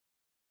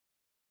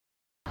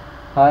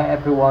Hi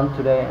everyone,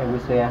 today I will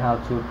say how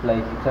to play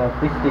guitar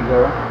pitch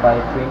figure by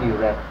Reneé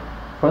Rapp.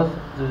 First,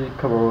 do the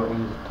chord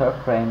in the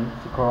third fret,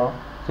 the chord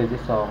to the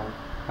song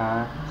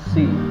are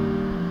C,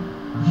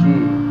 G,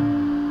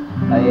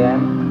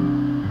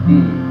 AM, D,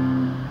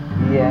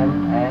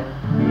 EM and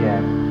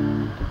BM.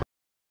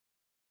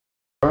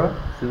 The chord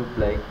to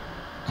play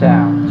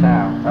down,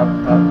 down, up,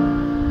 up,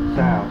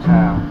 down,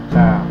 down,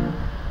 down,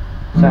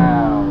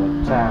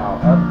 down,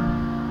 down,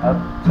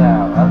 up,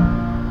 down,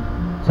 up.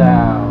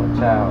 Down,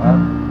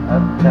 down,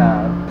 up,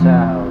 down,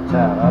 down,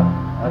 down,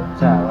 up,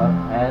 down,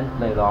 up, and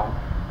play long.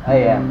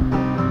 AM,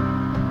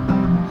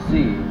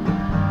 C,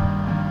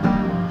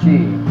 G,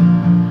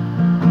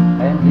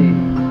 and D.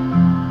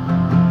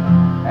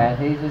 And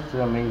this is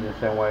strumming the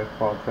same way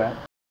for fret.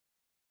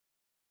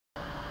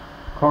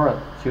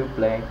 Chorus to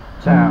play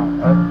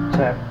down, up,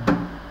 tap,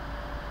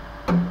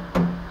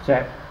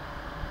 tap,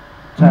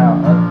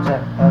 down, up,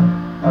 tap,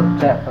 up,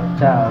 tap, up,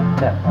 down,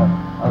 tap,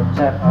 up,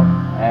 tap, up,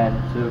 and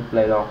to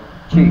play long.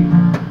 G,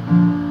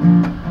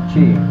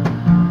 G,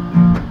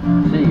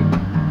 C,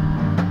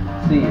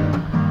 C,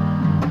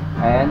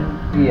 and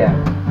EM,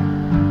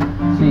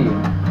 C,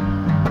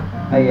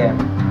 AM,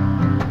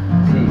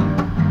 C.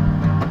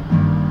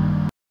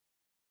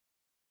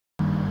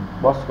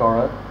 Boss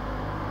chorus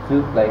to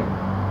play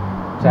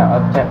down,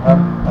 up, tap,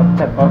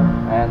 up,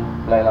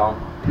 and play long.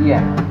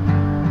 EM,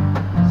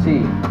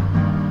 C,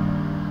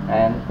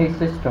 and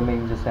his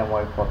strumming the same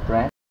way for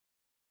fret.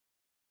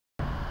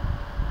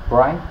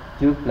 Right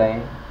to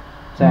play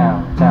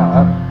down,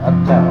 down,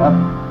 up, down, up,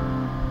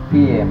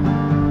 PM,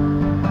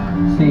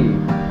 C,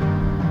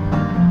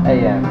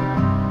 AM,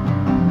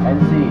 and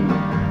C,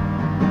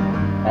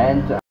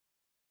 and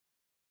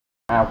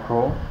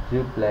outro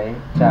to play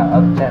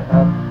down, up,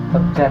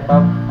 tap,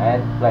 up,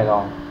 and play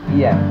long,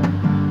 EM,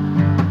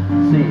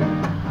 C,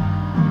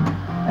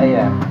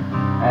 AM,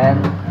 and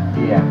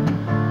PM.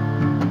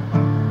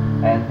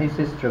 And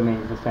his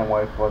strumming the same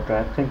way for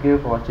that. Thank you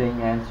for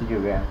watching and see you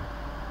again.